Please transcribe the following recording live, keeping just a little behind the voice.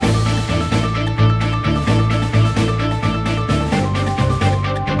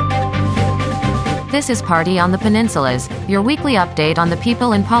This is Party on the Peninsulas, your weekly update on the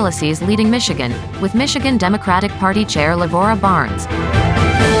people and policies leading Michigan, with Michigan Democratic Party Chair Lavora Barnes.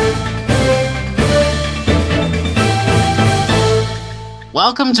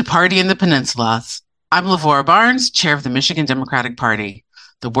 Welcome to Party in the Peninsulas. I'm Lavora Barnes, Chair of the Michigan Democratic Party.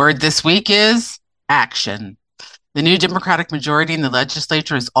 The word this week is action. The new Democratic majority in the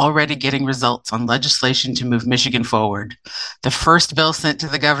legislature is already getting results on legislation to move Michigan forward. The first bill sent to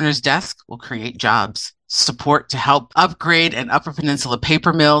the governor's desk will create jobs, support to help upgrade an Upper Peninsula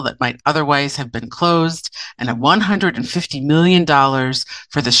paper mill that might otherwise have been closed, and a $150 million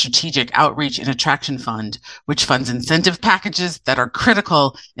for the Strategic Outreach and Attraction Fund, which funds incentive packages that are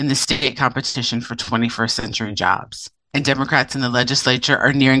critical in the state competition for 21st century jobs. And Democrats in the legislature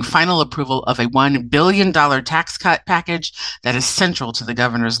are nearing final approval of a $1 billion tax cut package that is central to the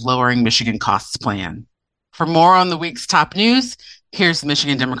governor's lowering Michigan costs plan. For more on the week's top news, here's the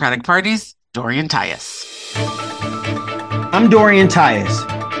Michigan Democratic Party's Dorian Tyus. I'm Dorian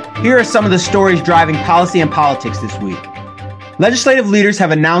Tyus. Here are some of the stories driving policy and politics this week. Legislative leaders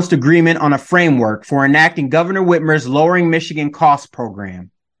have announced agreement on a framework for enacting Governor Whitmer's Lowering Michigan Costs program.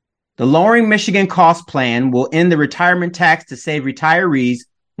 The Lowering Michigan Costs plan will end the retirement tax to save retirees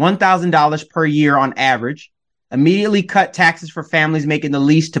 $1,000 per year on average, immediately cut taxes for families making the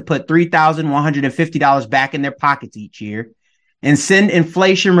least to put $3,150 back in their pockets each year, and send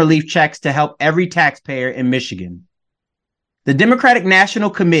inflation relief checks to help every taxpayer in Michigan. The Democratic National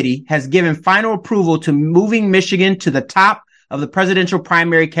Committee has given final approval to moving Michigan to the top of the presidential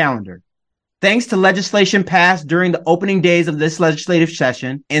primary calendar. Thanks to legislation passed during the opening days of this legislative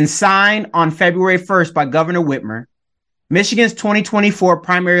session and signed on February 1st by Governor Whitmer, Michigan's 2024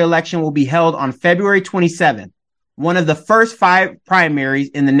 primary election will be held on February 27th, one of the first 5 primaries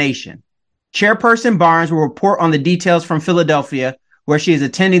in the nation. Chairperson Barnes will report on the details from Philadelphia, where she is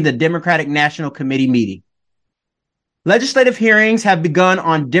attending the Democratic National Committee meeting. Legislative hearings have begun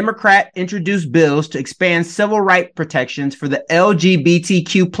on Democrat-introduced bills to expand civil rights protections for the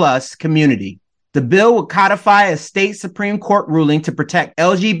LGBTQ+ community. The bill would codify a state Supreme Court ruling to protect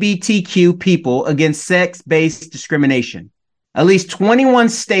LGBTQ people against sex-based discrimination. At least 21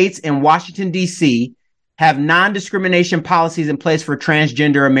 states and Washington, D.C. have non-discrimination policies in place for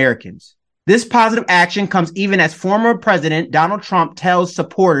transgender Americans. This positive action comes even as former President Donald Trump tells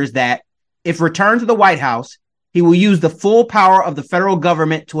supporters that, if returned to the White House, he will use the full power of the federal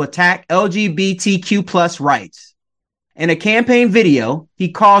government to attack LGBTQ+ rights. In a campaign video,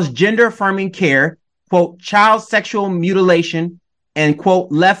 he calls gender-affirming care, quote, child sexual mutilation, and, quote,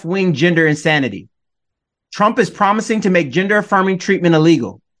 left-wing gender insanity. Trump is promising to make gender-affirming treatment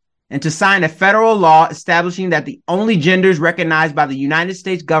illegal and to sign a federal law establishing that the only genders recognized by the United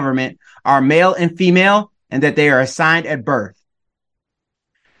States government are male and female and that they are assigned at birth.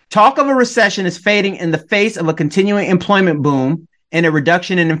 Talk of a recession is fading in the face of a continuing employment boom and a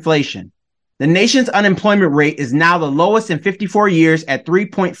reduction in inflation. The nation's unemployment rate is now the lowest in 54 years at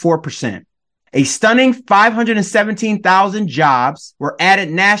 3.4%. A stunning 517,000 jobs were added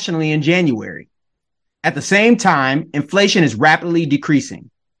nationally in January. At the same time, inflation is rapidly decreasing.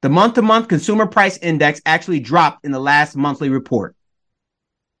 The month-to-month consumer price index actually dropped in the last monthly report.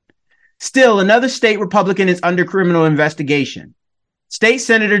 Still, another state Republican is under criminal investigation. State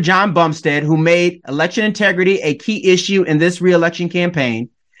Senator John Bumstead, who made election integrity a key issue in this re-election campaign,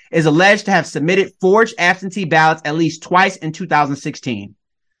 is alleged to have submitted forged absentee ballots at least twice in 2016.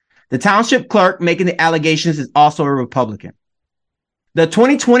 The township clerk making the allegations is also a Republican. The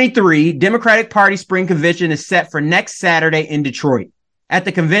 2023 Democratic Party Spring Convention is set for next Saturday in Detroit. At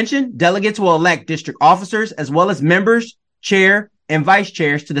the convention, delegates will elect district officers as well as members, chair, and vice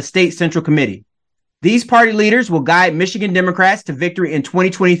chairs to the state central committee. These party leaders will guide Michigan Democrats to victory in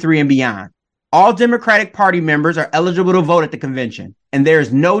 2023 and beyond. All Democratic Party members are eligible to vote at the convention, and there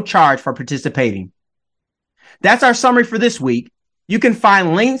is no charge for participating. That's our summary for this week. You can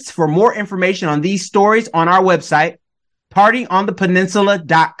find links for more information on these stories on our website,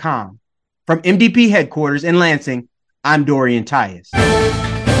 partyonthepeninsula.com. From MDP headquarters in Lansing, I'm Dorian Tyus.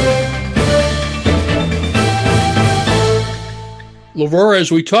 Lavora,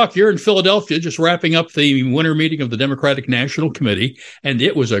 as we talk, you're in Philadelphia, just wrapping up the winter meeting of the Democratic National Committee, and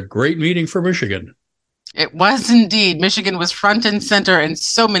it was a great meeting for Michigan. It was indeed. Michigan was front and center in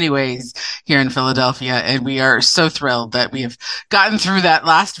so many ways here in Philadelphia, and we are so thrilled that we have gotten through that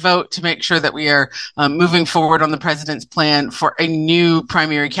last vote to make sure that we are moving forward on the president's plan for a new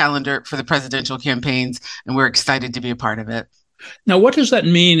primary calendar for the presidential campaigns, and we're excited to be a part of it. Now, what does that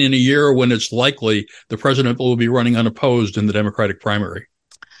mean in a year when it's likely the president will be running unopposed in the Democratic primary?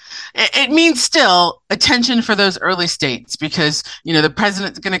 it means still attention for those early states because, the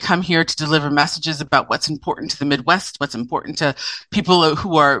president's going to come here to deliver messages about what's important to the Midwest, what's important to people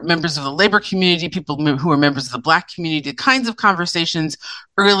who are members of the labor community, people who are members of the Black community, the kinds of conversations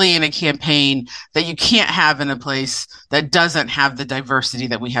early in a campaign that you can't have in a place that doesn't have the diversity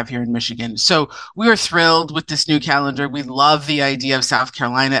that we have here in Michigan. So we are thrilled with this new calendar. We love the idea of South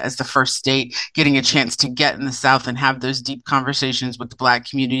Carolina as the first state getting a chance to get in the South and have those deep conversations with the Black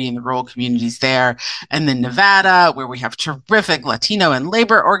community and the rural communities there. And then Nevada, where we have terrific Latino and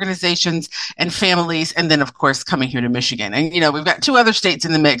labor organizations and families. And then, of course, coming here to Michigan. And, we've got 2 other states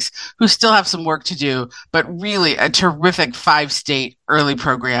in the mix who still have some work to do, but really a terrific 5-state early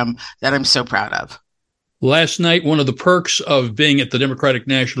program that I'm so proud of. Last night, one of the perks of being at the Democratic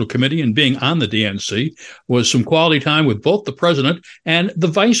National Committee and being on the DNC was some quality time with both the president and the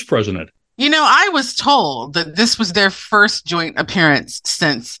vice president. I was told that this was their first joint appearance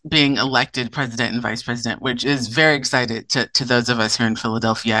since being elected president and vice president, which is very exciting to those of us here in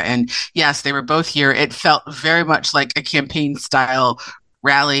Philadelphia. And yes, they were both here. It felt very much like a campaign style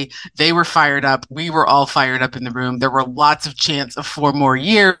rally. They were fired up. We were all fired up in the room. There were lots of chants of 4 more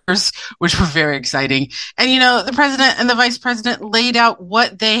years, which were very exciting. And, the president and the vice president laid out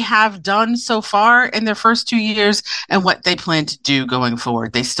what they have done so far in their first 2 years and what they plan to do going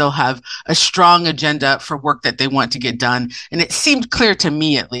forward. They still have a strong agenda for work that they want to get done. And it seemed clear to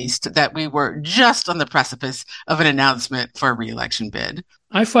me, at least, that we were just on the precipice of an announcement for a re-election bid.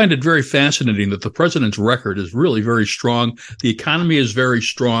 I find it very fascinating that the president's record is really very strong. The economy is very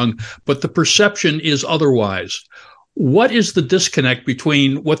strong, but the perception is otherwise. What is the disconnect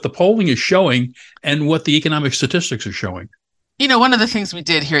between what the polling is showing and what the economic statistics are showing? One of the things we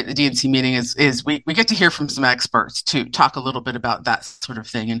did here at the DNC meeting is we get to hear from some experts to talk a little bit about that sort of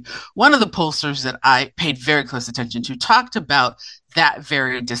thing. And one of the pollsters that I paid very close attention to talked about that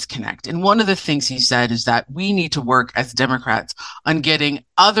very disconnect. And one of the things he said is that we need to work as Democrats on getting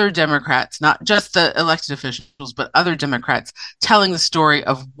other Democrats, not just the elected officials, but other Democrats telling the story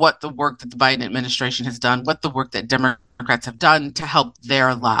of what the work that the Biden administration has done, what the work that Democrats have done to help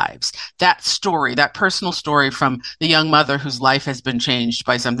their lives. That story, that personal story from the young mother whose life has been changed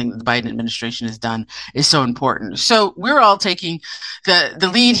by something that the Biden administration has done is so important. So we're all taking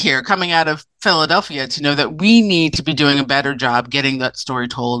the lead here coming out of Philadelphia to know that we need to be doing a better job getting that story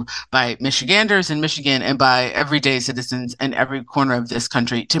told by Michiganders in Michigan and by everyday citizens in every corner of this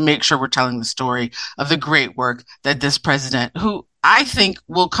country to make sure we're telling the story of the great work that this president, who I think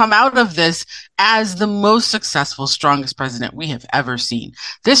will come out of this as the most successful, strongest president we have ever seen.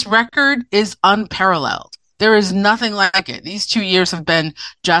 This record is unparalleled. There is nothing like it. These 2 years have been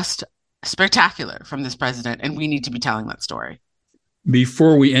just spectacular from this president, and we need to be telling that story.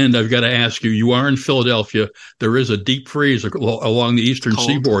 Before we end, I've got to ask you, you are in Philadelphia. There is a deep freeze along the eastern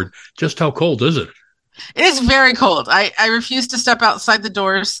seaboard. Just how cold is it? It is very cold. I refuse to step outside the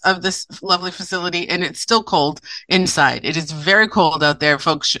doors of this lovely facility, and it's still cold inside. It is very cold out there.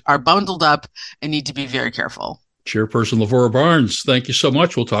 Folks are bundled up and need to be very careful. Chairperson Lavora Barnes, thank you so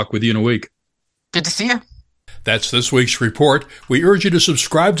much. We'll talk with you in a week. Good to see you. That's this week's report. We urge you to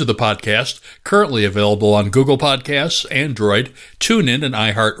subscribe to the podcast, currently available on Google Podcasts, Android, TuneIn, and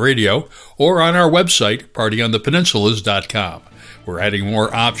iHeartRadio, or on our website, partyonthepeninsulas.com. We're adding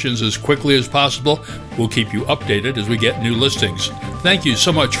more options as quickly as possible. We'll keep you updated as we get new listings. Thank you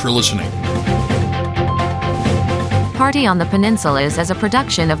so much for listening. Party on the Peninsulas is a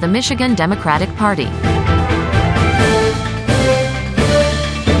production of the Michigan Democratic Party.